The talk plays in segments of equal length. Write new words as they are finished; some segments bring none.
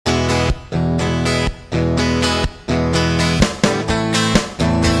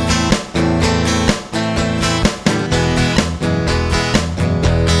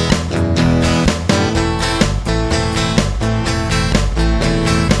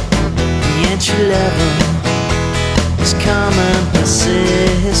entry level is common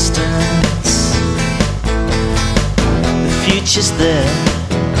persistence. The future's there,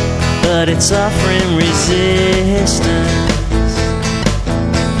 but it's offering resistance.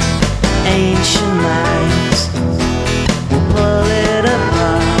 Ancient minds will pull it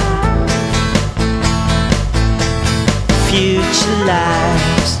apart. Future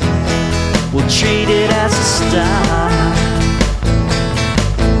lives will treat it as a start.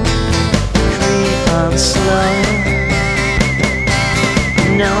 Creep on slow,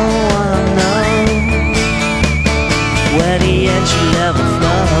 no one knows where the entry level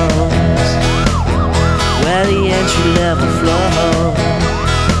flows, where the entry level flows.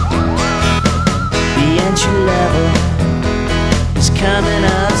 The entry level is coming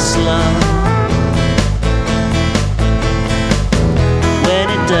up slow. When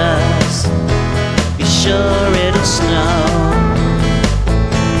it does, be sure it'll snow.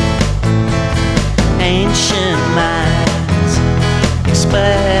 Ancient minds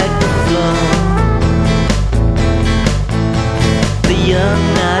expect the flow. The young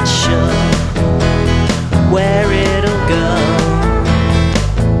not sure where it'll go.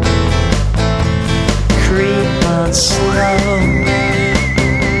 Creep on slow,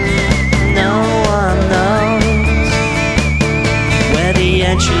 no one knows where the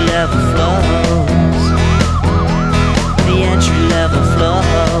entry level flows, the entry level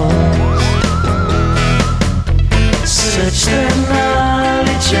flows. Search the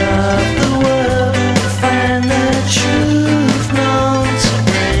knowledge of the world, find the truth known to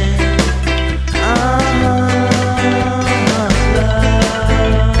man.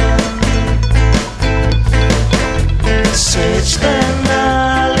 Search the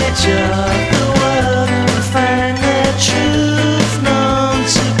knowledge of the world, find the truth known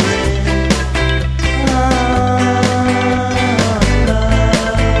to man.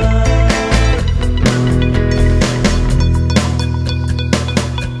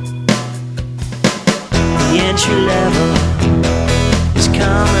 The entry level